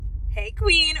Hey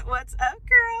Queen, what's up,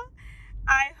 girl?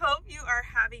 I hope you are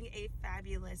having a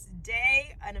fabulous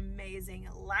day, an amazing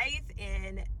life,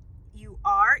 and you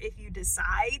are if you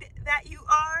decide that you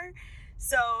are.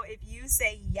 So if you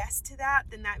say yes to that,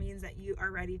 then that means that you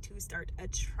are ready to start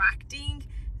attracting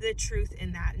the truth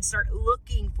in that and start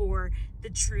looking for the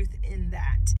truth in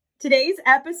that. Today's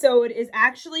episode is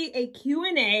actually a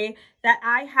Q&A that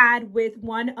I had with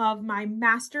one of my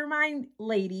mastermind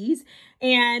ladies.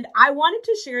 And I wanted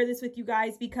to share this with you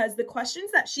guys because the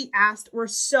questions that she asked were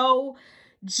so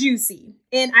juicy.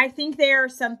 And I think they are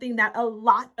something that a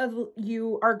lot of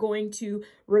you are going to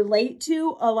relate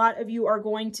to. A lot of you are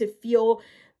going to feel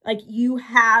like you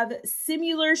have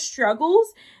similar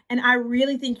struggles. And I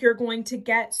really think you're going to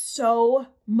get so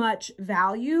much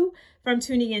value from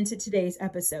tuning into today's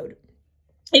episode.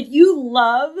 If you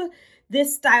love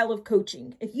this style of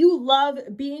coaching, if you love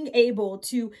being able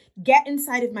to get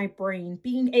inside of my brain,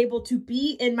 being able to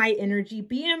be in my energy,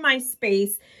 be in my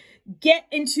space, get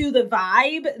into the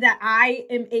vibe that I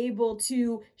am able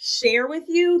to share with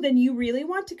you, then you really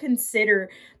want to consider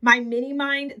my mini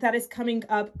mind that is coming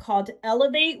up called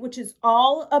Elevate, which is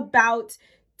all about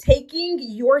taking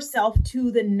yourself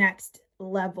to the next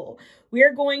level.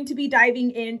 We're going to be diving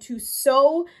into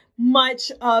so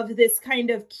much of this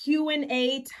kind of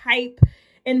Q&A type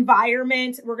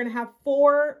environment. We're going to have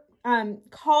 4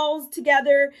 calls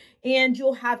together, and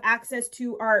you'll have access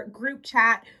to our group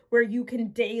chat where you can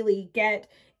daily get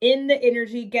in the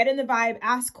energy, get in the vibe,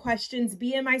 ask questions,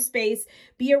 be in my space,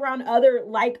 be around other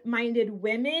like-minded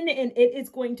women. And it is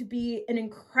going to be an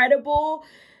incredible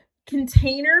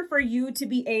container for you to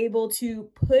be able to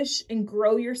push and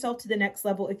grow yourself to the next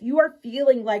level. If you are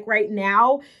feeling like right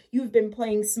now you've been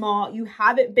playing small, you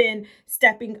haven't been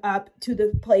stepping up to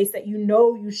the place that you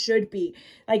know you should be,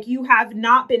 like you have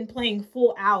not been playing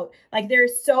full out, like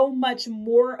there's so much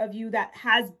more of you that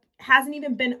hasn't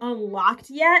even been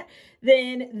unlocked yet,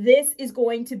 then this is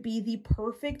going to be the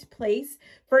perfect place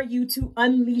for you to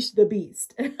unleash the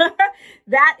beast.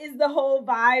 That is the whole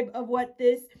vibe of what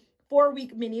this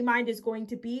 4-week mini mind is going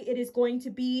to be. It is going to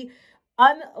be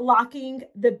unlocking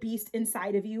the beast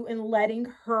inside of you and letting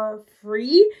her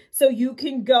free so you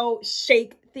can go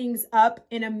shake things up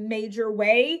in a major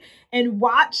way and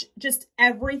watch just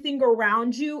everything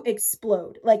around you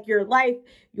explode. Like your life,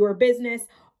 your business,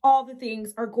 all the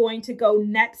things are going to go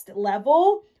next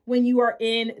level when you are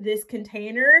in this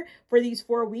container for these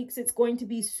 4 weeks. It's going to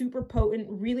be super potent,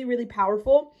 really, really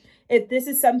powerful. If this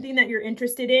is something that you're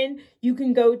interested in, you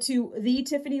can go to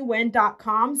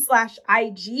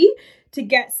thetiffanywen.com/IG to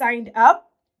get signed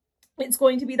up. It's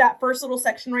going to be that first little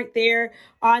section right there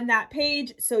on that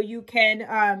page, so you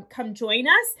can come join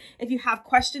us. If you have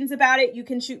questions about it, you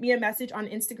can shoot me a message on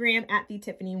Instagram at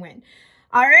 @TiffanyWen.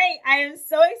 All right, I am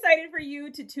so excited for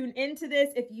you to tune into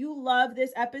this. If you love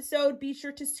this episode, be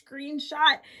sure to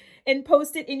screenshot and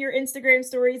post it in your Instagram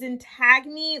stories and tag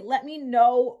me. Let me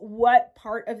know what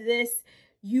part of this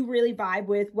you really vibe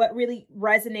with, what really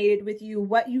resonated with you,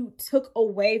 what you took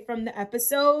away from the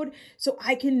episode, so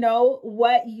I can know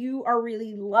what you are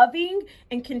really loving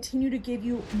and continue to give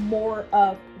you more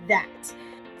of that.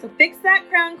 So fix that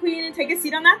crown, queen, and take a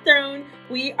seat on that throne.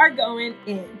 We are going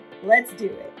in. Let's do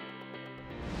it.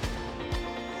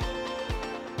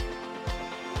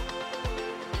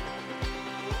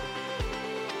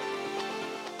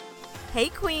 Hey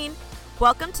Queen,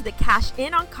 welcome to the Cash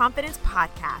In on Confidence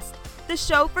podcast, the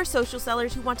show for social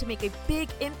sellers who want to make a big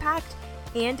impact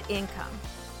and income.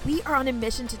 We are on a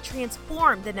mission to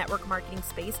transform the network marketing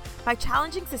space by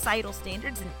challenging societal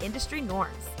standards and industry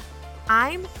norms.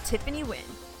 I'm Tiffany Wen.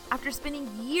 After spending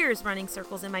years running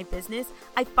circles in my business,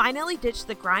 I finally ditched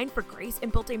the grind for grace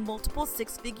and built a multiple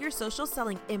 6-figure social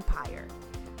selling empire.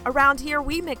 Around here,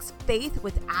 we mix faith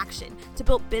with action to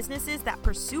build businesses that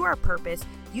pursue our purpose,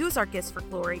 use our gifts for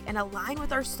glory, and align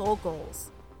with our soul goals.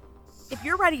 If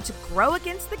you're ready to grow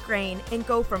against the grain and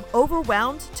go from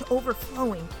overwhelmed to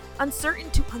overflowing, uncertain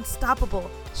to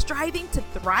unstoppable, striving to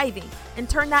thriving, and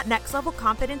turn that next level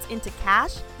confidence into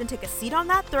cash, then take a seat on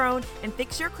that throne and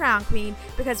fix your crown, queen,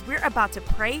 because we're about to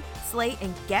pray, slay,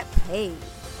 and get paid.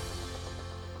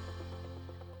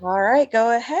 All right, go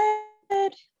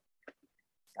ahead.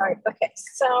 All right. Okay.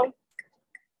 So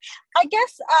I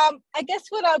guess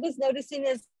what I was noticing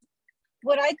is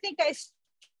what I think I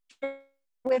struggle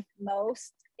with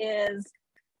most is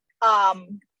I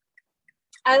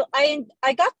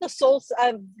got the souls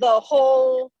of the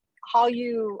whole how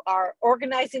you are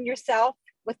organizing yourself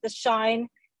with the shine.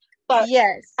 But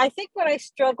yes, I think what I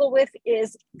struggle with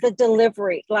is the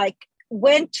delivery, like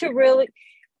when to really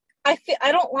I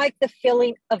don't like the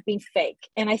feeling of being fake.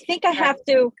 And I think I have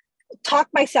to talk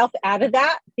myself out of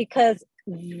that, because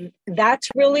that's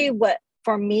really what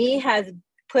for me has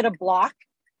put a block,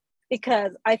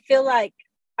 because I feel like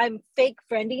I'm fake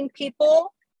friending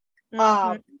people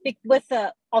with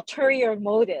a ulterior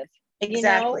motive,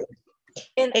 Exactly.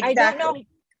 And Exactly.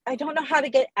 I don't know how to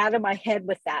get out of my head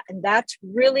with that. And that's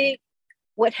really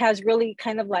what has really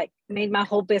kind of like made my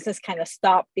whole business kind of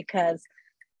stop, because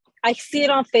I see it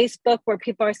on Facebook where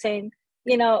people are saying,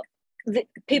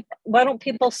 why don't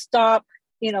people stop,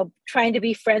 trying to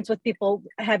be friends with people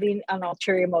having an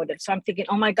ulterior motive? So I'm thinking,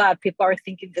 oh my God, people are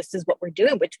thinking this is what we're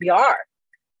doing, which we are.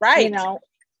 Right.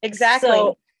 Exactly.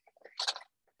 So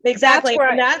exactly.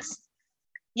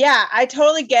 Yeah, I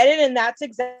totally get it. And that's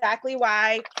exactly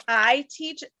why I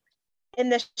teach in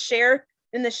the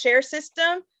share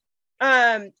system.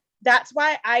 That's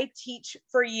why I teach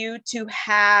for you to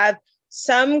have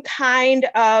some kind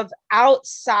of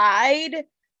outside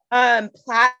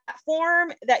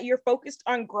platform that you're focused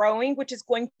on growing, which is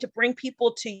going to bring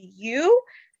people to you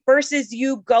versus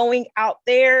you going out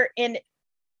there and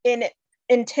in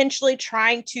intentionally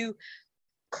trying to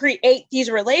create these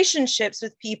relationships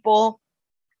with people.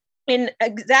 And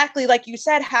exactly like you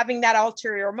said, having that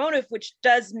ulterior motive, which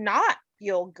does not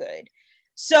feel good.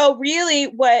 So really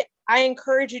what I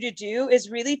encourage you to do is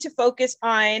really to focus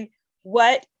on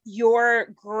what your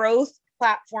growth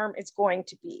platform is going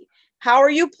to be. How are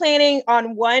you planning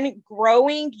on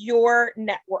growing your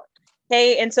network?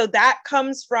 Okay. And so that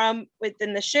comes from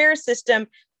within the share system.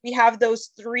 We have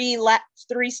those three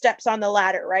steps on the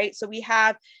ladder, right? So we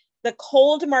have the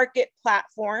cold market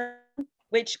platform,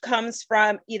 which comes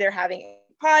from either having a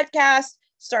podcast,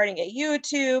 starting a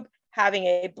YouTube, having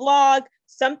a blog,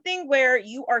 something where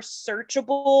you are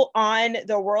searchable on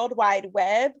the World Wide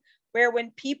Web, where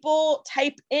when people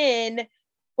type in,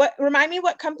 remind me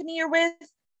what company you're with?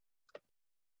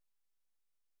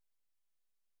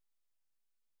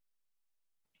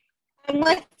 I'm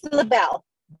with LaBelle.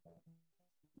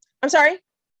 I'm sorry?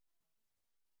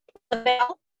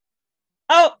 LaBelle.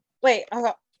 Oh, wait.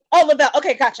 Oh, LaBelle.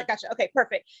 Okay, gotcha. Okay,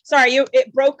 perfect. Sorry,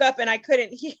 it broke up and I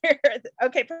couldn't hear.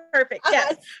 Okay, perfect.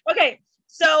 Yes. Okay.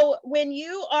 So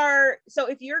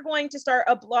if you're going to start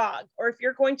a blog, or if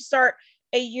you're going to start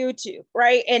a YouTube,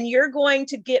 right? And you're going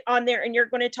to get on there and you're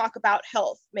going to talk about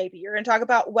health, maybe you're going to talk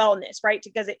about wellness, right?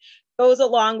 Because it goes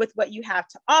along with what you have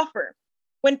to offer.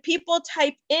 When people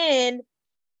type in,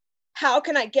 how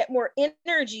can I get more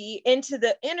energy into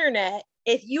the internet?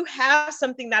 If you have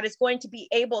something that is going to be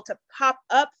able to pop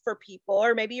up for people,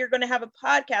 or maybe you're going to have a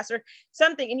podcast or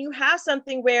something, and you have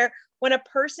something where when a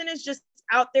person is just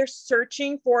out there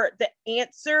searching for the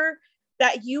answer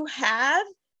that you have,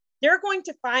 they're going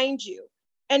to find you.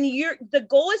 And the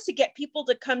goal is to get people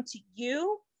to come to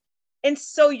you. And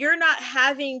so you're not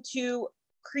having to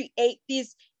create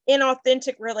these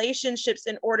inauthentic relationships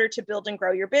in order to build and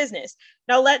grow your business.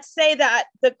 Now, let's say that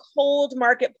the cold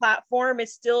market platform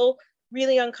is still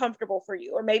really uncomfortable for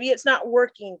you, or maybe it's not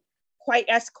working quite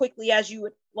as quickly as you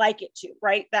would like it to,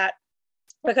 right?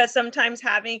 Because sometimes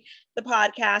having the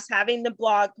podcast, having the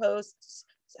blog posts,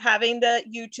 having the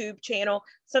YouTube channel,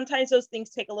 sometimes those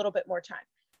things take a little bit more time.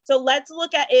 So let's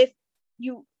look at if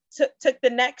you took the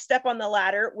next step on the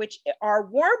ladder, which are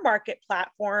warm market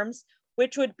platforms,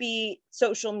 which would be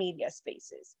social media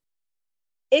spaces.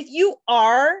 If you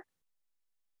are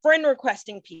friend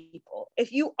requesting people,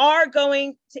 if you are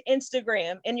going to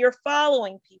Instagram and you're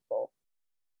following people,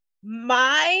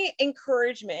 my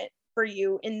encouragement for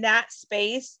you in that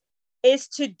space is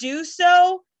to do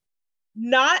so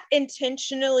not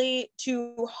intentionally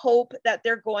to hope that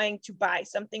they're going to buy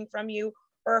something from you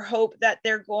or hope that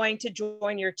they're going to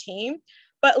join your team,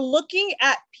 but looking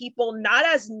at people not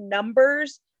as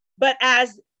numbers, but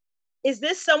as, is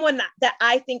this someone that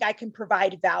I think I can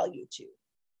provide value to?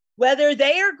 Whether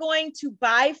they are going to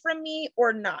buy from me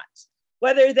or not,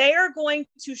 whether they are going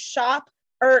to shop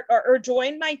or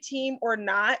join my team or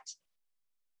not,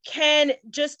 can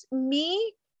just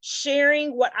me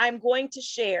sharing what I'm going to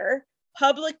share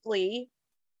publicly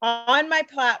on my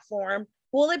platform,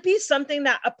 will it be something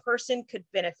that a person could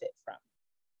benefit from?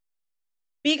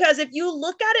 Because if you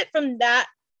look at it from that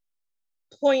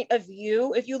point of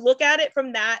view, if you look at it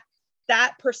from that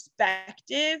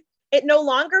perspective, it no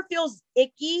longer feels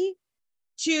icky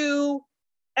to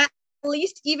at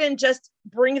least even just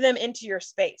bring them into your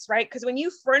space, right? Because when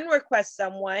you friend request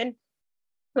someone,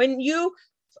 when you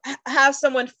have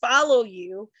someone follow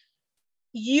you,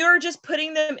 you're just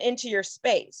putting them into your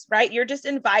space, right? You're just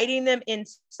inviting them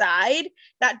inside.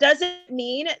 That doesn't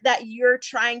mean that you're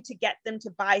trying to get them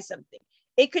to buy something.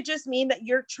 It could just mean that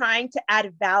you're trying to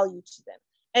add value to them.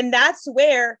 And that's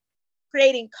where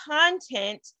creating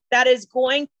content that is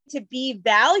going to be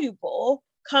valuable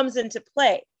comes into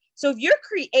play. So if you're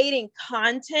creating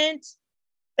content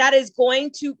that is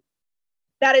going to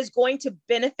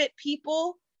benefit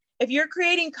people, if you're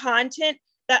creating content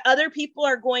that other people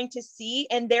are going to see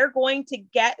and they're going to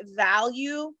get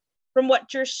value from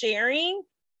what you're sharing,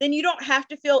 then you don't have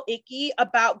to feel icky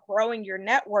about growing your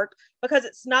network, because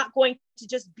it's not going to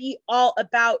just be all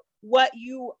about what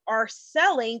you are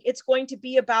selling. It's going to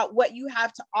be about what you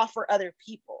have to offer other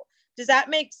people. Does that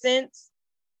make sense?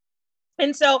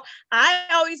 And so I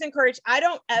always encourage, I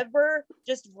don't ever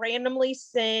just randomly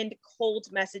send cold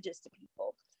messages to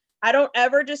people. I don't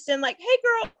ever just send like, hey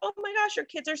girl, oh my gosh, your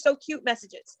kids are so cute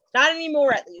messages. Not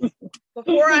anymore, at least.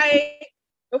 Before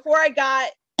I got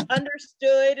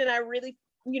understood and I really,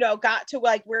 got to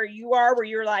like where you are, where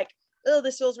you're like, oh,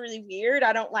 this feels really weird,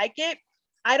 I don't like it.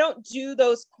 I don't do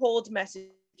those cold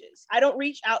messages. I don't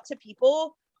reach out to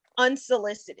people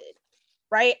unsolicited,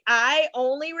 right? I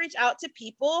only reach out to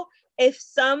people if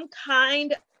some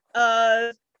kind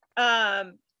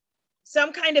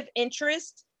of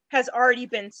interest has already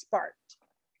been sparked.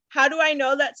 How do I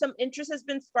know that some interest has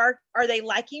been sparked? Are they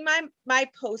liking my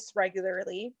posts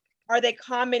regularly? Are they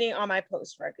commenting on my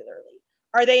posts regularly?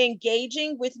 Are they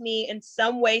engaging with me in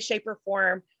some way, shape, or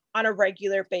form on a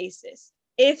regular basis?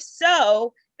 If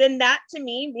so, then that to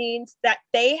me means that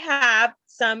they have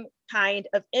some kind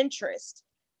of interest.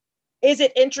 Is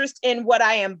it interest in what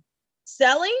I am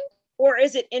selling, or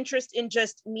is it interest in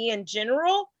just me in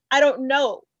general? I don't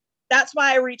know. That's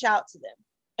why I reach out to them.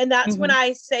 And that's when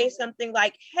I say something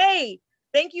like, hey,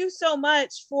 thank you so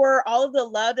much for all of the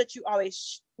love that you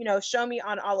always, show me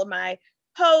on all of my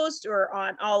posts or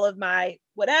on all of my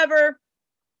whatever.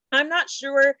 I'm not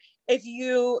sure if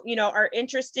you, are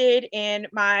interested in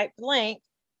my blank,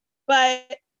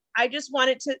 but I just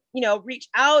wanted to, reach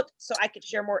out so I could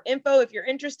share more info if you're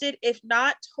interested. If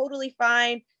not, totally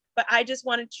fine. But I just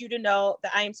wanted you to know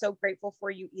that I am so grateful for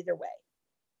you either way.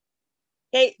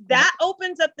 Okay, that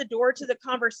opens up the door to the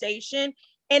conversation.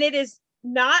 And it is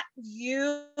not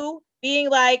you being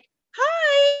like,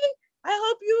 hi, I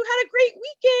hope you had a great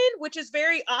weekend, which is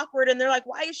very awkward. And they're like,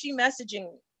 why is she messaging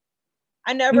me?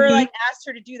 I never asked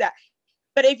her to do that.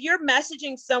 But if you're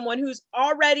messaging someone who's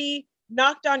already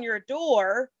knocked on your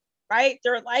door, right?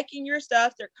 They're liking your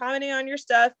stuff, they're commenting on your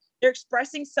stuff, they're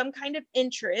expressing some kind of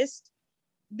interest,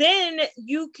 then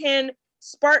you can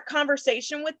spark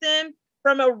conversation with them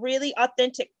from a really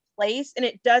authentic place, and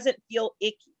it doesn't feel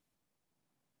icky.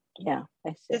 Yeah,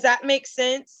 I see. Does that make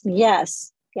sense?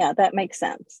 Yes. Yeah, that makes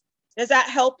sense. Does that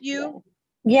help you?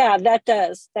 Yeah, that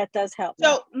does. That does help.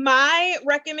 So my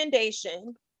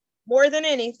recommendation, more than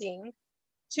anything,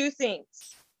 2 things.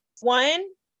 1,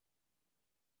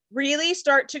 really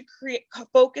start to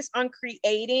focus on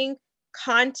creating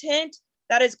content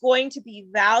that is going to be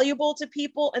valuable to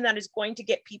people and that is going to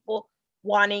get people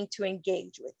wanting to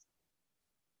engage with you.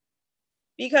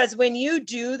 Because when you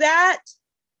do that,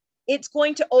 it's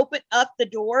going to open up the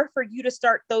door for you to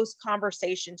start those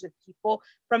conversations with people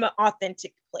from an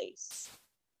authentic place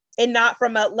and not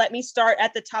from a let me start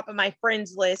at the top of my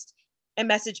friends list and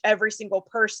message every single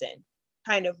person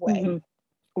kind of way.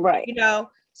 Right.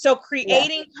 So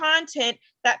creating content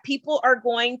that people are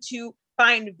going to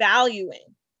find value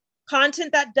in,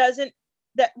 content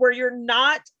where you're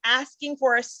not asking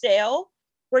for a sale,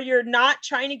 where you're not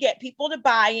trying to get people to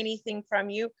buy anything from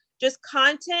you, just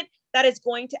content that is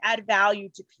going to add value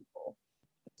to people.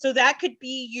 So that could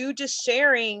be you just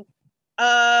sharing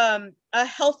a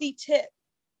healthy tip,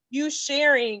 you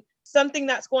sharing something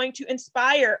that's going to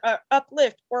inspire,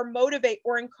 uplift, or motivate,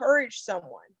 or encourage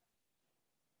someone.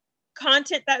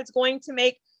 Content that's going to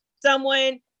make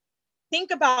someone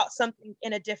think about something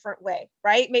in a different way,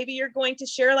 right? Maybe you're going to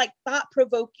share like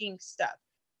thought-provoking stuff,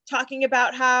 talking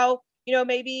about how,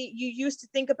 maybe you used to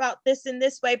think about this in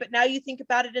this way, but now you think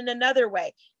about it in another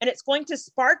way. And it's going to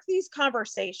spark these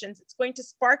conversations. It's going to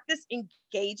spark this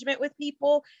engagement with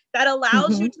people that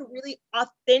allows you to really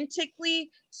authentically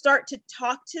start to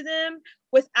talk to them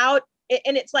without,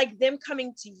 and it's like them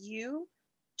coming to you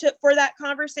for that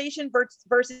conversation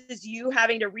versus you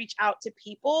having to reach out to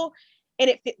people.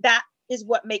 And that is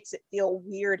what makes it feel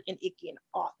weird and icky and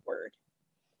awkward.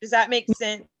 Does that make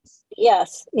sense?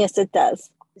 Yes, it does.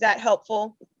 Is that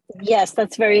helpful? Yes,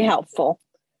 that's very helpful.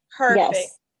 Perfect.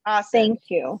 Yes. Awesome. Thank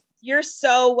you. You're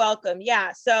so welcome.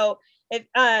 Yeah. So if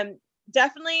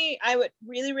definitely I would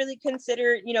really, really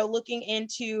consider, looking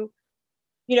into,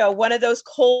 one of those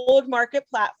cold market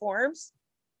platforms,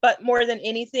 but more than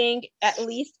anything, at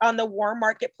least on the warm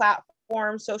market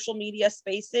platform, social media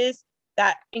spaces,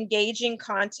 that engaging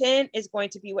content is going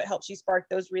to be what helps you spark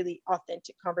those really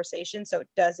authentic conversations. So it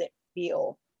doesn't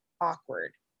feel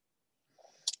awkward.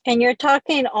 And you're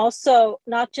talking also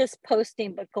not just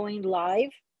posting, but going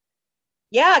live?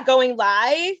 Yeah, going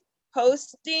live,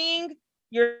 posting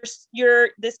this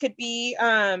could be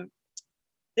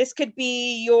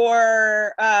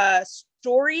your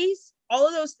stories, all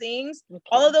of those things, okay.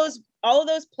 all of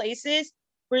those places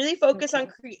really focus on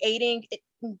creating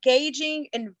engaging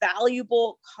and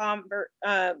valuable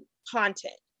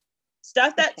content,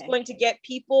 stuff that's going to get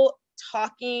people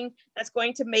talking, that's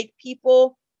going to make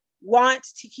people want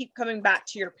to keep coming back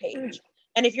to your page.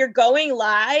 And if you're going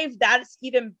live, that's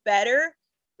even better,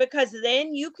 because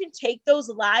then you can take those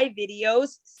live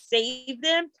videos, save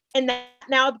them, and that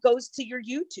now goes to your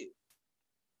YouTube.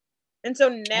 And so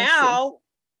now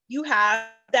you have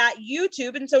that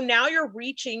YouTube. And so now you're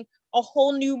reaching a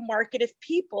whole new market of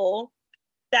people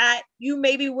that you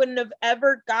maybe wouldn't have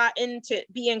ever gotten to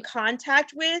be in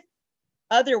contact with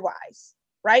otherwise,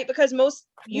 right? Because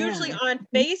usually on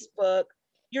Facebook,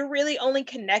 you're really only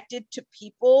connected to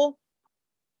people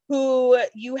who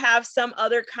you have some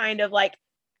other kind of like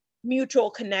mutual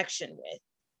connection with.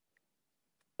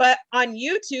 But on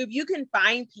YouTube, you can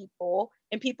find people,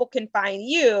 and people can find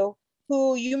you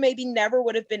who you maybe never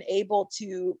would have been able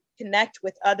to connect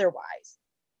with otherwise.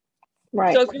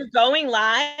 Right. So if you're going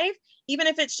live, even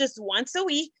if it's just once a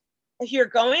week, if you're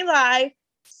going live,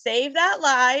 save that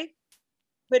live,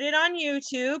 put it on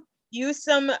YouTube, use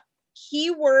some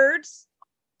keywords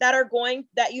that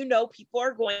people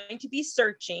are going to be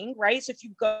searching, right? So if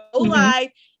you go live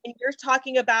and you're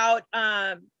talking about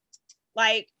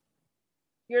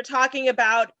you're talking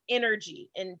about energy,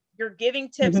 and you're giving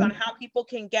tips on how people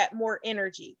can get more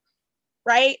energy,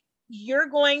 right? You're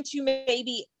going to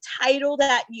maybe title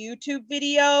that YouTube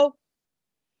video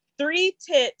 3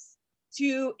 tips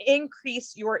to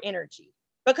increase your energy.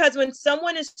 Because when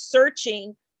someone is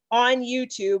searching on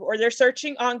YouTube or they're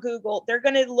searching on Google, they're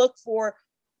going to look for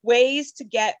ways to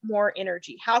get more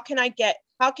energy. How can I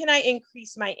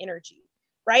increase my energy?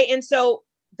 Right. And so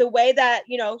the way that,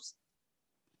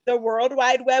 the World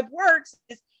Wide Web works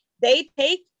is they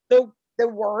take the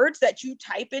words that you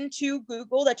type into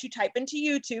Google, that you type into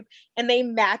YouTube, and they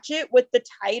match it with the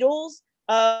titles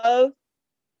of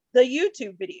the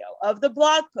YouTube video, of the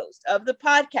blog post, of the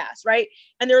podcast, right?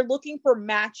 And they're looking for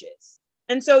matches.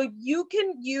 And so you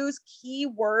can use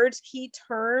keywords, key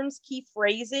terms, key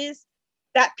phrases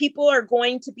that people are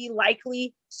going to be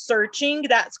likely searching,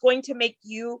 that's going to make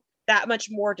you that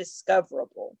much more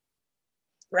discoverable,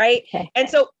 right? Okay. And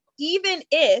so even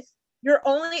if you're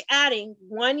only adding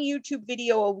 1 YouTube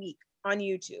video a week on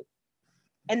YouTube,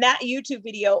 and that YouTube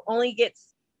video only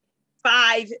gets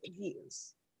 5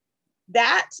 views,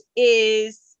 that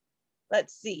is,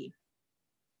 let's see,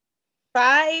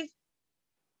 5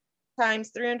 times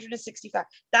 365.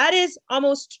 That is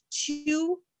almost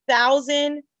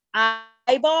 2,000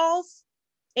 eyeballs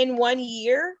in 1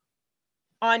 year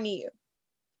on you.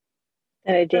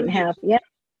 That I didn't have. Yeah.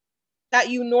 That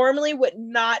you normally would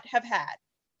not have had.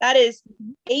 That is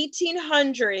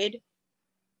 1,800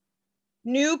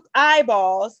 new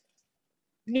eyeballs,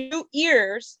 new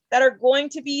ears that are going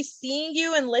to be seeing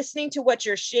you and listening to what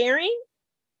you're sharing,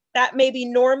 that maybe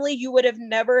normally you would have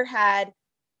never had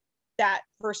that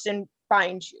person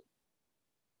find you.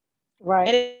 Right.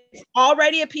 And it's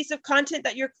already a piece of content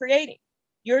that you're creating.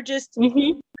 You're just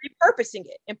repurposing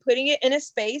it and putting it in a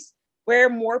space where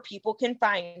more people can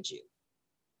find you.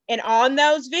 And on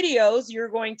those videos, you're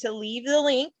going to leave the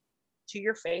link to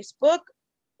your Facebook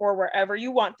or wherever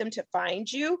you want them to find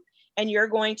you. And you're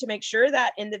going to make sure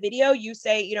that in the video you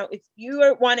say, if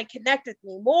you want to connect with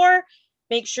me more,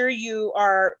 make sure you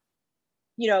are,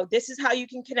 this is how you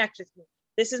can connect with me.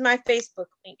 This is my Facebook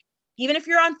link. Even if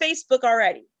you're on Facebook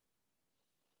already,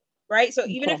 right? So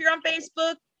even if you're on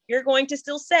Facebook, you're going to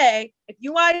still say, if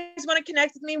you guys want to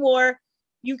connect with me more,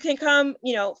 you can come,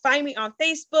 find me on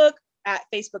Facebook at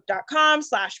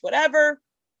facebook.com/whatever.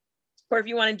 Or if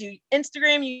you want to do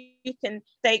Instagram, you can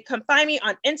say, come find me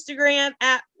on Instagram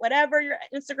at whatever your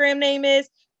Instagram name is.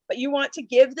 But you want to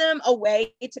give them a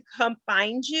way to come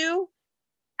find you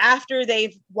after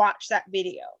they've watched that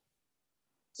video.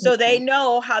 So they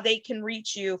know how they can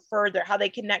reach you further, how they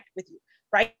connect with you,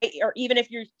 right? Or even if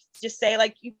you just say,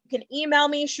 like, you can email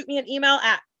me, shoot me an email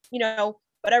at,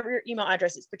 whatever your email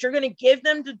address is. But you're going to give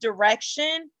them the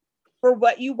direction for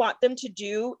what you want them to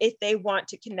do if they want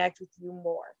to connect with you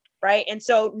more, right? And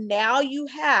so now you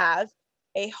have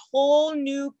a whole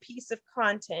new piece of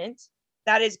content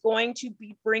that is going to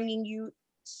be bringing you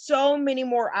so many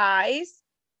more eyes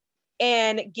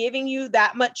and giving you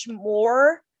that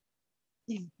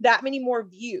many more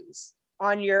views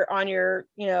on your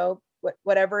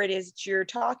whatever it is that you're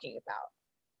talking about.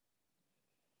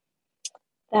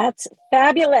 That's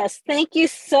fabulous. Thank you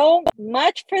so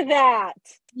much for that.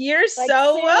 You're Like,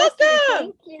 so seriously, welcome.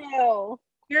 Thank you.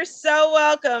 You're so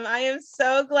welcome. I am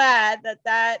so glad that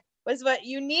that was what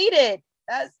you needed.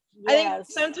 That's I think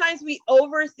Yes. sometimes we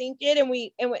overthink it and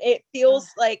it feels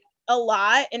like a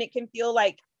lot, and it can feel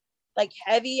like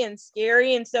heavy and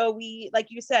scary. And so we, like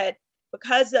you said,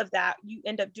 because of that, you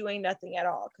end up doing nothing at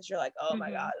all because you're like, oh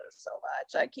my God, there's so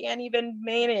much. I can't even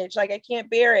manage. Like, I can't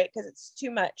bear it because it's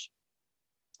too much.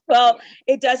 Well,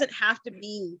 it doesn't have to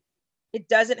be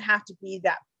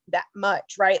that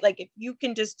much, right? Like, if you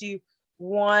can just do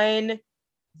one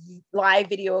live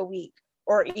video a week,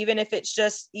 or even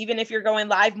if you're going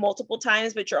live multiple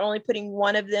times, but you're only putting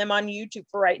one of them on YouTube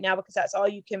for right now because that's all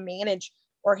you can manage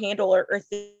or handle or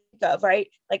think of, right?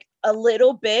 Like, a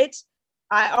little bit.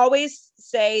 I always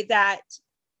say that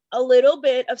a little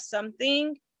bit of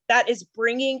something that is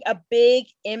bringing a big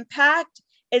impact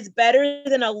is better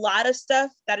than a lot of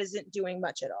stuff that isn't doing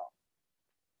much at all.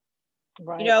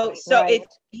 Right. So if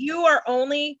you are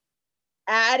only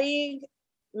adding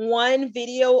one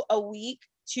video a week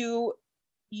to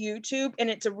YouTube and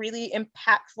it's a really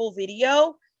impactful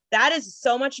video, that is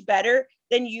so much better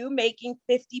than you making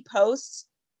 50 posts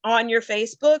on your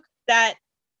Facebook that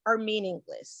are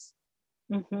meaningless.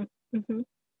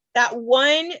 That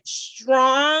one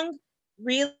strong,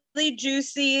 really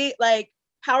juicy, like,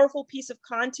 powerful piece of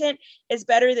content is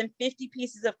better than 50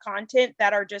 pieces of content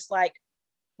that are just like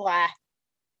blah.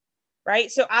 Right?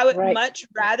 So I would much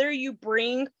rather you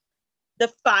bring the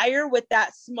fire with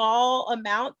that small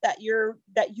amount that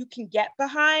you can get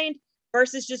behind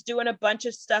versus just doing a bunch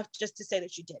of stuff just to say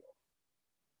that you did it.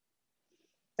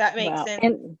 That makes sense.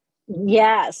 And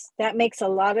yes, that makes a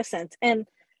lot of sense. And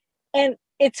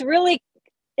it's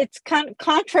kind of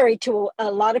contrary to what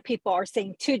a lot of people are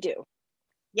saying to do.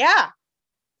 Yeah,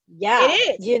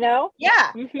 it is.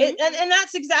 Yeah. And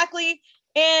that's exactly.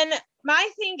 And my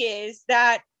thing is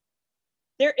that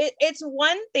it's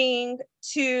one thing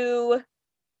to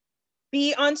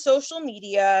be on social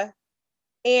media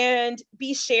and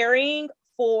be sharing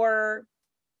for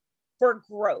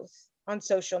growth on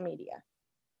social media,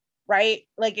 right?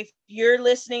 Like, if you're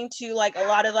listening to like a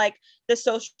lot of like the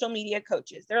social media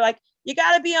coaches, they're like, you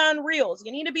got to be on reels.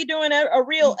 You need to be doing a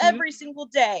reel every single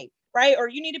day, right? Or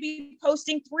you need to be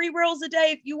posting 3 reels a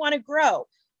day if you want to grow.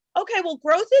 Okay, well,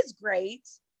 growth is great,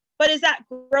 but is that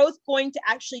growth going to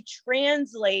actually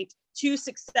translate to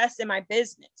success in my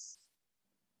business?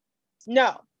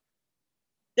 No.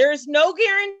 There's no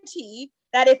guarantee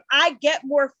that if I get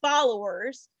more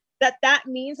followers, that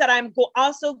means that I'm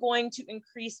also going to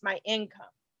increase my income.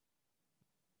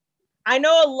 I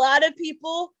know a lot of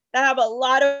people that have a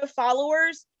lot of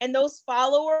followers, and those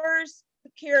followers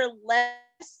care less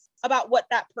about what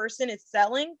that person is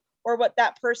selling or what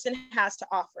that person has to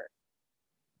offer.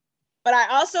 But I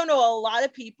also know a lot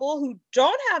of people who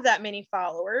don't have that many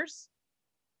followers,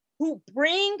 who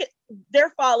bring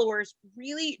their followers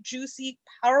really juicy,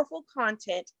 powerful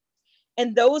content.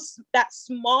 And that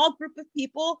small group of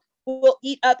people will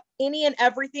eat up any and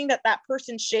everything that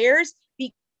person shares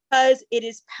because it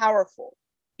is powerful,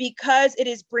 because it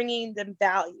is bringing them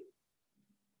value.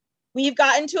 We've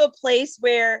gotten to a place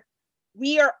where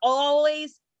we are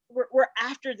always, we're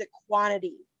after the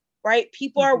quantity, right?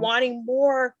 People are wanting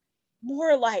more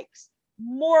likes,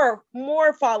 more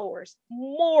followers,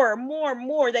 more.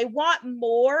 They want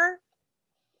more,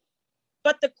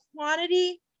 but the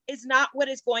quantity is not what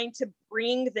is going to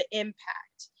bring the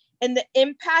impact. And the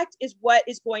impact is what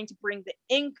is going to bring the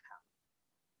income.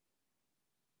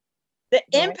 The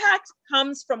impact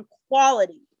comes from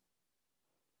quality.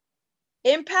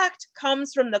 Impact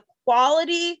comes from the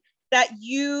quality that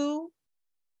you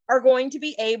are going to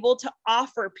be able to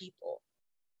offer people.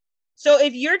 So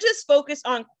if you're just focused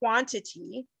on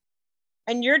quantity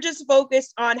and you're just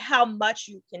focused on how much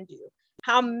you can do,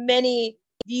 how many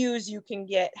views you can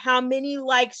get, how many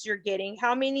likes you're getting,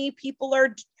 how many people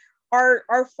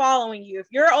are following you, if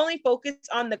you're only focused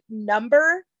on the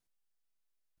number,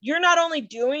 you're not only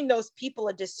doing those people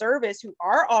a disservice who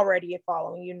are already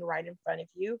following you right in front of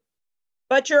you,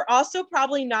 but you're also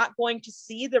probably not going to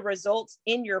see the results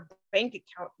in your bank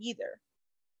account either.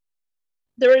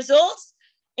 The results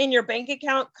in your bank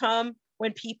account come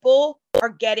when people are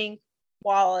getting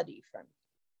quality from you.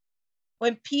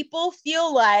 When people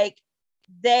feel like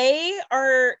they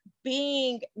are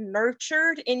being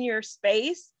nurtured in your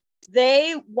space,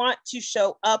 they want to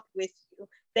show up with you.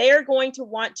 They are going to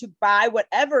want to buy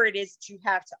whatever it is that you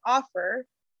have to offer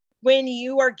when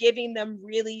you are giving them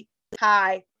really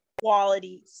high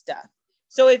quality stuff.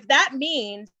 So if that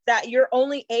means that you're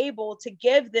only able to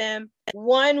give them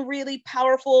one really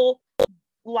powerful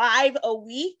live a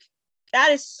week,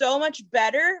 that is so much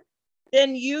better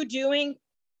than you doing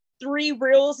 3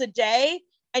 reels a day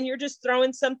and you're just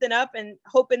throwing something up and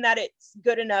hoping that it's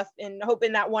good enough and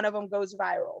hoping that one of them goes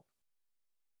viral.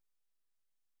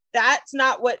 That's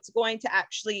not what's going to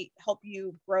actually help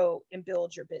you grow and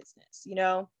build your business. You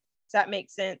know, does that make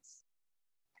sense?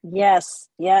 Yes,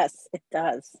 it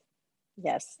does.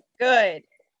 Yes. Good.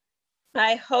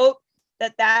 I hope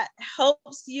that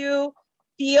helps you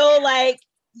feel like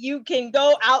you can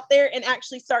go out there and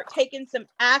actually start taking some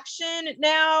action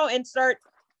now and start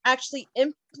actually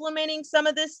implementing some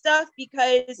of this stuff,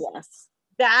 because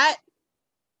that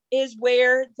is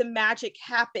where the magic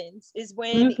happens, is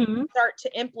when you start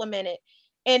to implement it.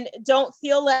 And don't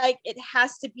feel like it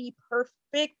has to be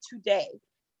perfect today.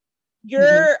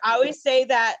 I always say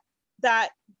that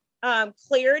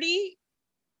clarity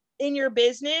in your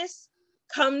business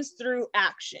comes through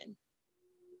action.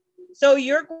 So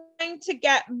you're going to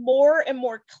get more and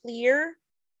more clear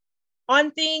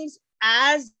on things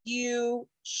as you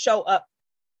show up,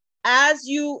 as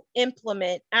you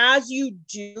implement, as you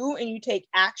do and you take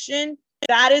action.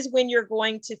 That is when you're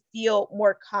going to feel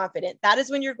more confident. That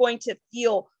is when you're going to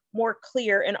feel more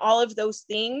clear, and all of those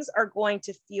things are going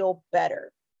to feel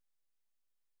better.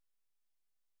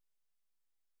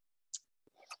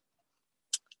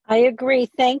 I agree.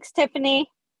 Thanks, Tiffany.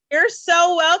 You're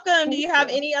so welcome. Do you have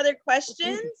any other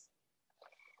questions?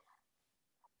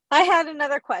 I had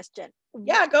another question.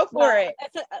 Yeah, go for it.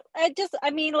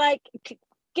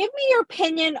 Give me your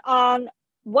opinion on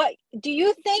what do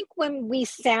you think when we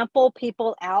sample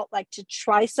people out, like to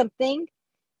try something,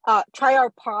 try our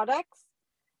products?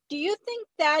 Do you think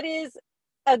that is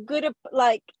a good,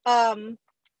 how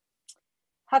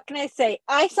can I say?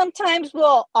 I sometimes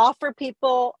will offer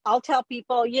people, I'll tell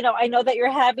people, I know that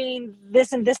you're having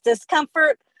this and this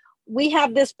discomfort. We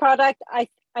have this product.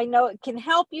 I know it can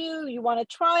help you. You want to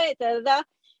try it, da, da, da.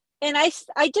 And I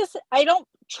don't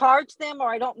charge them, or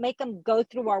I don't make them go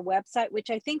through our website, which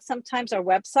I think sometimes our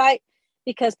website,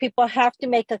 because people have to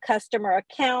make a customer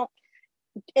account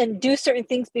and do certain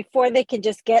things before they can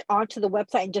just get onto the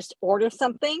website and just order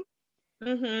something.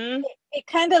 They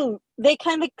kind of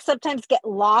sometimes get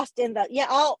lost in the,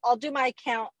 I'll do my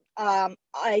account.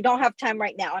 I don't have time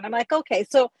right now. And I'm like, okay.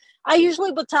 So I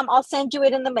usually will tell them, I'll send you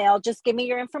it in the mail. Just give me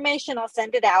your information. I'll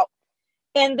send it out.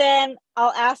 And then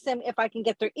I'll ask them if I can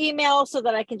get their email so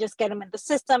that I can just get them in the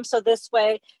system. So this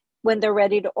way, when they're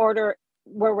ready to order,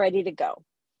 we're ready to go.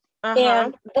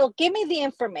 And they'll give me the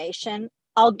information.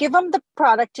 I'll give them the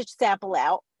product to sample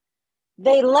out.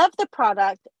 They love the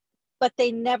product, but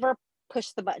they never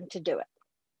push the button to do it.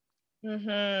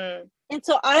 And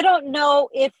so I don't know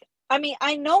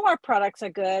I know our products are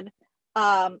good.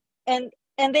 And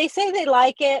they say they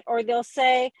like it, or they'll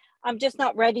say, I'm just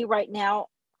not ready right now.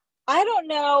 I don't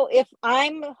know if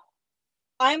I'm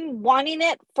wanting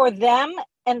it for them,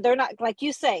 and they're not, like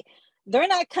you say, they're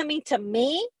not coming to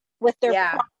me with their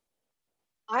problem.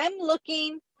 I'm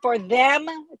looking for them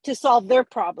to solve their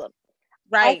problem.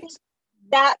 Right. I think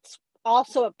that's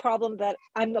also a problem that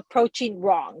I'm approaching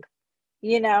wrong,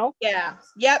 Yeah.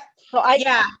 Yep. So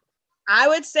I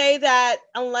would say that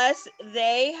unless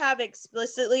they have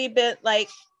explicitly been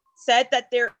said that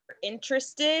they're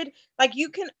interested, you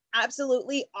can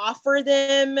absolutely offer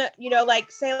them,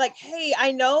 say hey,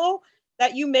 I know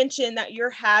that you mentioned that you're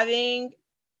having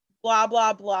blah,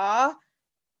 blah, blah.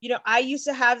 I used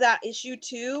to have that issue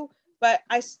too, but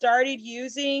I started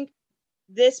using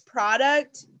this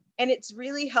product and it's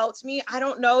really helped me. I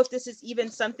don't know if this is even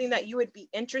something that you would be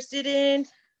interested in,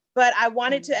 but I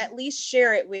wanted to at least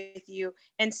share it with you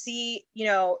and see,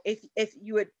 if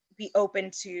you would be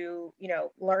open to,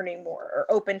 learning more or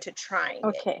open to trying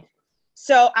it.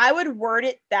 So I would word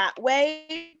it that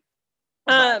way.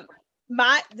 I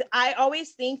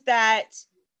always think that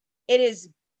it is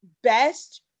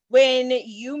best when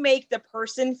you make the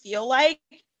person feel like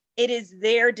it is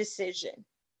their decision.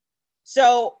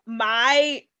 So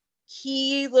my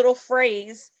key little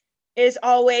phrase is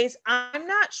always, I'm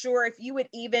not sure if you would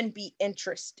even be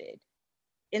interested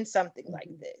in something like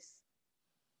this.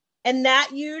 And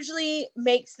that usually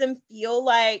makes them feel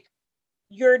like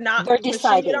you're not pushing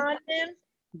it on them.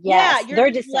 Yes, you're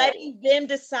letting them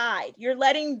decide. You're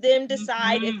letting them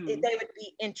decide if they would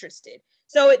be interested.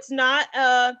 So it's not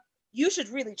you should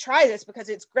really try this because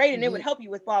it's great and it would help you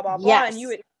with blah, blah, blah. And you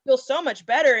would feel so much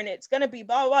better and it's going to be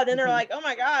blah, blah. Then they're like, oh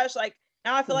my gosh,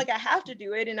 now I feel like I have to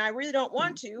do it and I really don't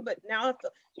want to, but now I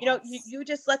feel, you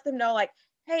just let them know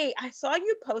hey, I saw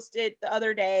you posted the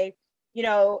other day,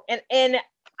 and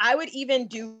I would even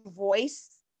do voice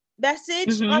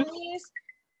message on these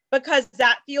because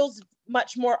that feels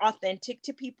much more authentic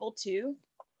to people too.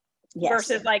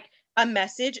 versus like a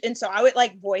message. And so I would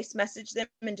like voice message them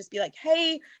and just be like,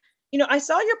 hey, I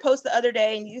saw your post the other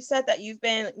day and you said that you've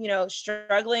been,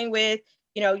 struggling with,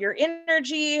 your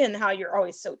energy and how you're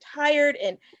always so tired.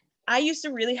 And I used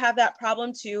to really have that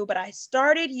problem too, but I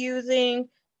started using,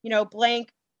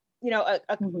 blank, a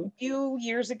few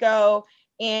years ago.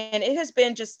 And it has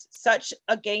been just such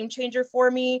a game changer for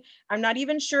me. I'm not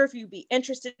even sure if you'd be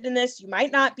interested in this. You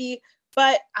might not be,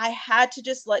 but I had to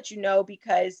just let you know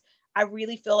because I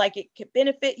really feel like it could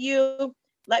benefit you.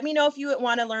 Let me know if you would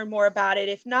want to learn more about it.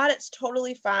 If not, it's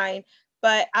totally fine,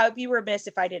 but I would be remiss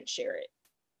if I didn't share it.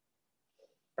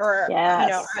 Or,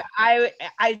 I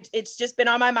it's just been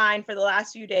on my mind for the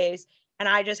last few days and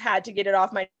I just had to get it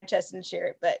off my chest and share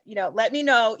it. But, let me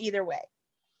know either way.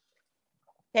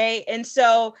 Okay. And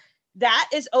so that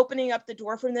is opening up the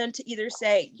door for them to either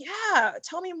say, yeah,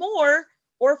 tell me more,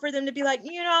 or for them to be like,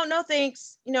 no,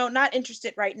 thanks, not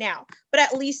interested right now. But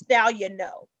at least now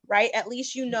right? At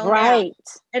least right. now.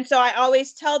 And so I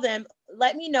always tell them,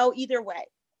 let me know either way.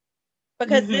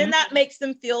 Because then that makes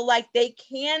them feel like they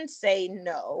can say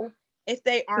no if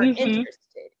they aren't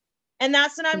interested. And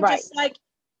that's when I'm just like,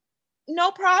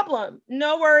 no problem,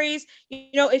 no worries.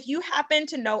 If you happen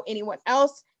to know anyone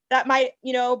else that might,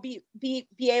 be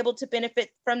able to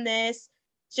benefit from this,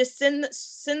 just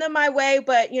send them my way.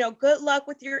 But, good luck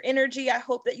with your energy. I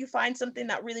hope that you find something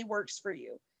that really works for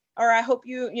you. Or I hope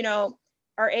you,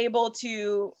 are able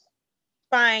to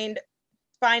find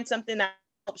something that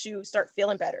helps you start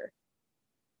feeling better.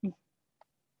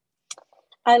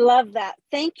 I love that.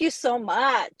 Thank you so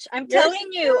much. I'm telling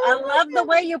you, I love the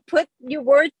way you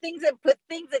word things and put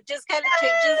things that just kind of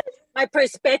changes my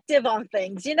perspective on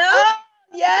things, Oh,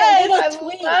 yes, I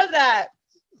love that.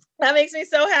 That makes me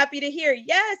so happy to hear.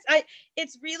 Yes,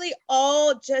 it's really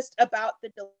all just about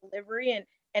the delivery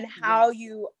and how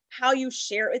you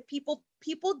share it with people.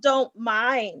 People don't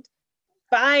mind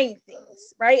buying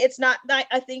things, right? It's not that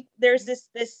I think there's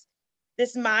this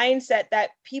mindset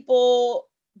that people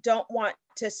don't want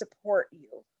to support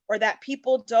you, or that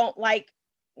people don't like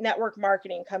network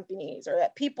marketing companies, or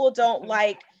that people don't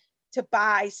like to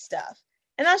buy stuff.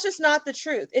 And that's just not the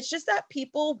truth. It's just that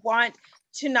people want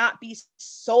to not be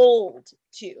sold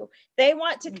to. They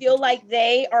want to feel like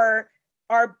they are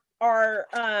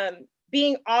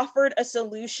being offered a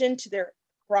solution to their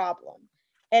problem,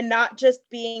 and not just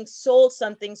being sold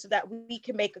something so that we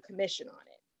can make a commission on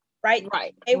it. Right?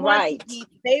 Right.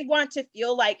 They want to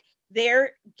feel like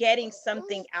they're getting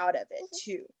something out of it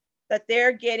too, that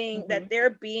they're getting, that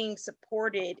they're being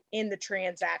supported in the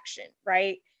transaction,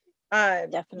 right?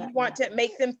 Definitely. You want to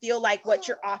make them feel like what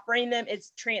you're offering them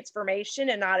is transformation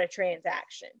and not a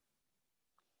transaction.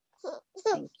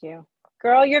 Thank you.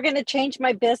 Girl, you're going to change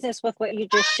my business with what you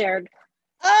just shared.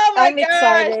 Oh my I'm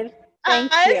excited.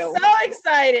 Thank you. I'm so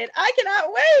excited. I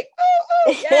cannot wait.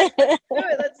 Oh, yes.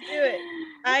 Let's do it.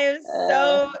 I am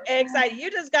so excited. You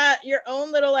just got your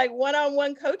own little like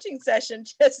one-on-one coaching session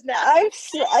just now. Right?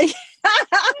 I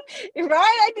didn't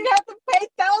have to pay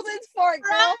thousands for it,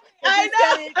 girl. I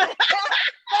know. But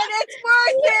it's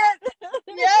worth it.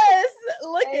 Yes.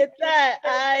 Look at that.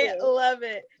 I love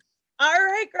it. All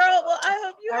right, girl. Well, I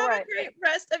hope you have a great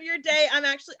rest of your day. I'm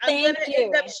going to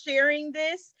end up sharing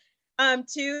this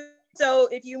too. So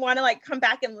if you want to like come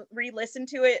back and re-listen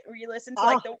to like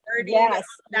the wording, yes,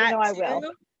 I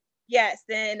will. Yes,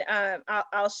 then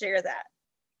I'll share that.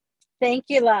 Thank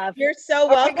you, love. You're so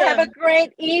welcome. Have a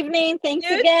great evening. Thanks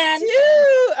again.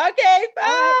 Too. Okay,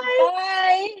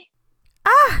 bye.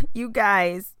 Bye. You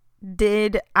guys,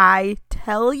 did I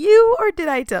tell you or did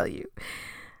I tell you?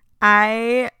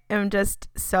 I am just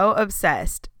so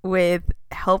obsessed with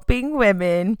helping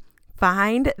women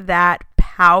find that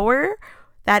power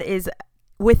that is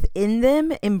within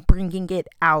them and bringing it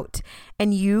out.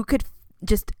 And you could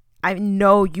I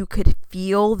know you could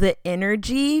feel the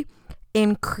energy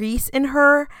increase in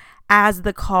her as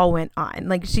the call went on.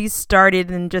 Like she started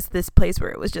in just this place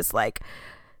where it was just like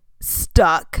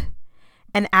stuck.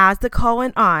 And as the call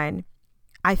went on,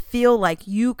 I feel like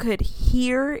you could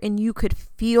hear and you could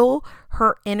feel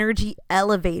her energy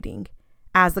elevating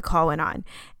as the call went on.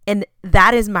 And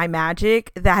that is my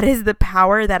magic. That is the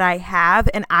power that I have.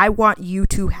 And I want you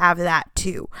to have that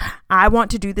too. I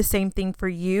want to do the same thing for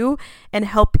you and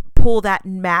help pull that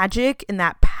magic and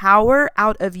that power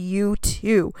out of you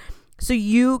too. So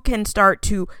you can start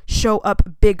to show up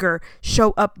bigger,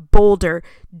 show up bolder,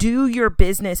 do your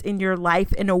business in your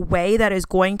life in a way that is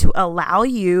going to allow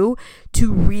you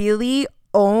to really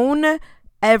own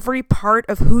every part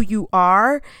of who you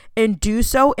are and do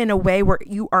so in a way where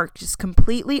you are just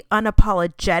completely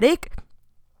unapologetic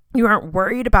You aren't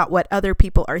worried about what other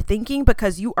people are thinking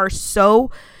because you are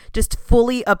so just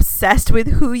fully obsessed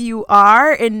with who you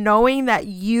are and knowing that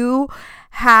you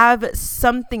have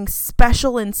something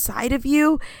special inside of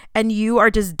you and you are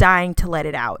just dying to let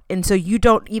it out. And so you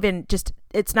don't even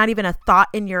it's not even a thought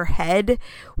in your head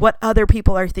what other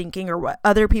people are thinking or what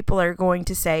other people are going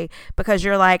to say, because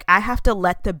you're like, I have to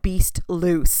let the beast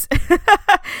loose.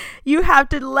 You have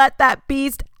to let that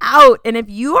beast out. And if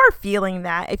you are feeling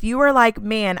that, if you are like,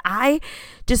 man, I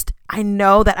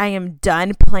know that I am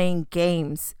done playing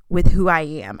games with who I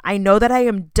am. I know that I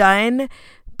am done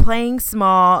playing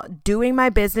small, doing my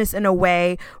business in a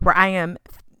way where I am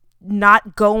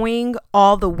not going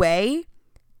all the way,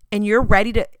 and you're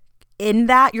ready to end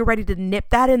that, you're ready to nip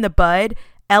that in the bud.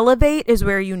 Elevate is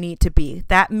where you need to be.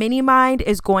 That mini mind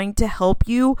is going to help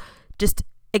you just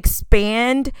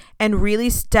expand and really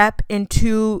step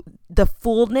into the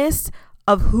fullness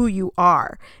of who you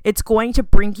are. It's going to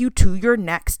bring you to your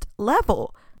next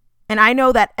level. And I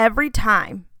know that every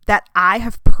time that I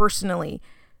have personally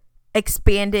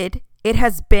expanded, it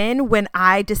has been when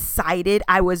I decided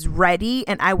I was ready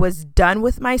and I was done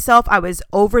with myself. I was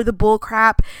over the bull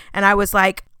crap and I was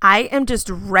like, I am just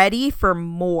ready for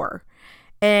more.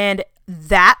 And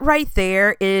that right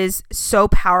there is so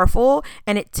powerful,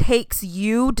 and it takes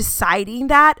you deciding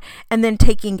that and then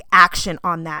taking action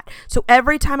on that. So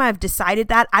every time I've decided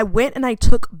that, I went and I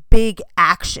took big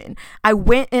action. I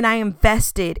went and I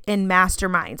invested in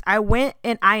masterminds. I went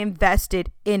and I invested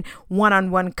in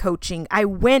one-on-one coaching. I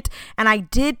went and I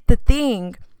did the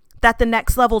thing that the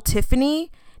next level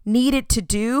Tiffany needed to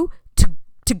do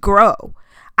to grow.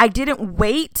 I didn't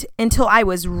wait until I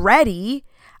was ready.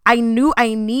 I knew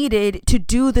I needed to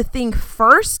do the thing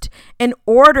first in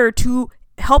order to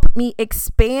help me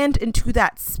expand into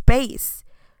that space.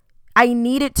 I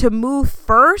needed to move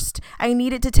first. I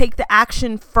needed to take the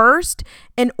action first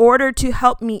in order to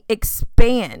help me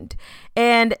expand.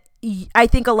 And I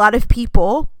think a lot of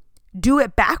people do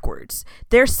it backwards.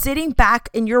 They're sitting back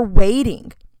and you're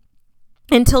waiting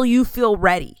until you feel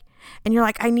ready. And you're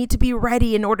like, I need to be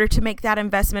ready in order to make that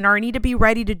investment, or I need to be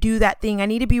ready to do that thing. I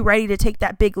need to be ready to take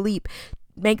that big leap,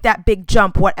 make that big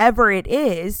jump, whatever it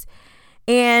is.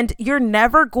 And you're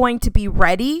never going to be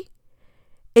ready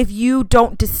if you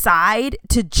don't decide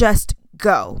to just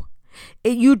go.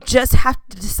 You just have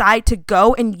to decide to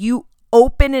go, and you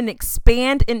open and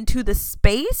expand into the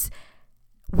space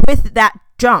with that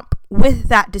jump, with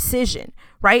that decision,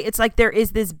 right? It's like there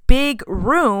is this big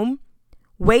room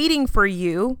waiting for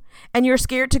you, and you're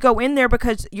scared to go in there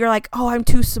because you're like, oh, I'm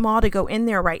too small to go in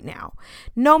there right now.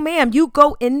 No, ma'am, you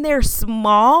go in there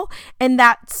small, and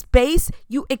that space,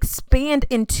 you expand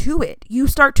into it. You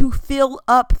start to fill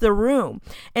up the room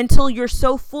until you're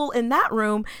so full in that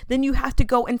room, then you have to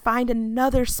go and find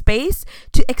another space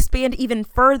to expand even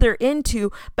further into.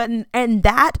 And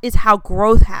that is how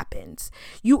growth happens.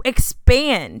 You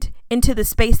expand into the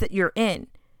space that you're in,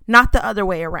 not the other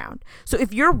way around. So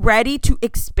if you're ready to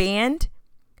expand,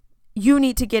 you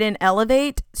need to get in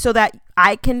Elevate so that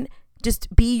I can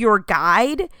just be your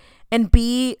guide and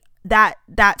be that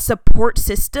support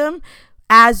system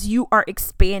as you are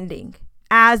expanding,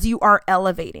 as you are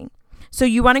elevating. So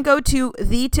you want to go to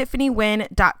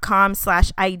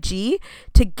thetiffanywen.com/IG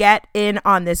to get in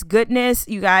on this goodness.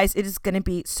 You guys, it is going to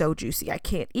be so juicy. I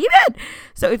can't even.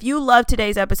 So if you love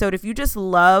today's episode, if you just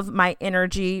love my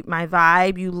energy, my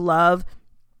vibe, you love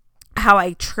how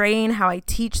I train, how I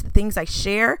teach, the things I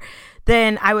share,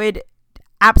 then I would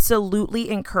absolutely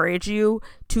encourage you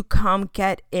to come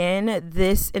get in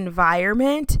this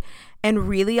environment and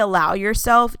really allow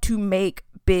yourself to make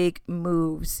big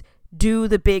moves. Do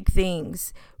the big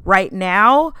things right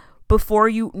now before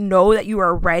you know that you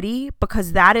are ready,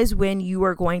 because that is when you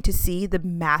are going to see the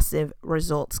massive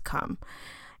results come.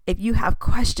 If you have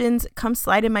questions, come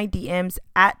slide in my DMs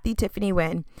at the Tiffany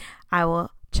Wen. I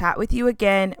will chat with you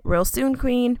again real soon,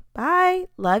 Queen. Bye.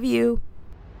 Love you.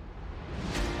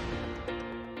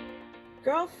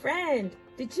 Girlfriend,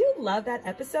 did you love that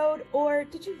episode, or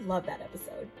did you love that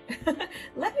episode?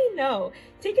 Let me know.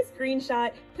 Take a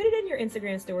screenshot, put it in your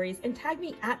Instagram stories, and tag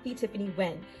me at the Tiffany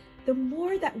Wen. The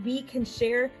more that we can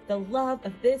share the love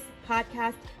of this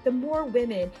podcast, the more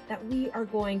women that we are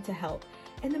going to help.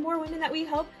 And the more women that we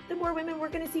help, the more women we're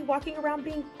going to see walking around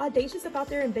being audacious about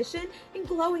their ambition and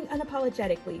glowing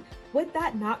unapologetically. Would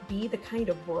that not be the kind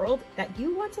of world that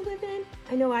you want to live in?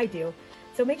 I know I do.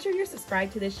 So make sure you're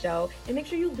subscribed to this show, and make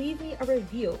sure you leave me a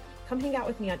review. Come hang out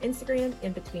with me on Instagram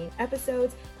in between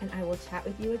episodes, and I will chat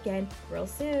with you again real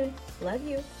soon. Love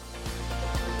you.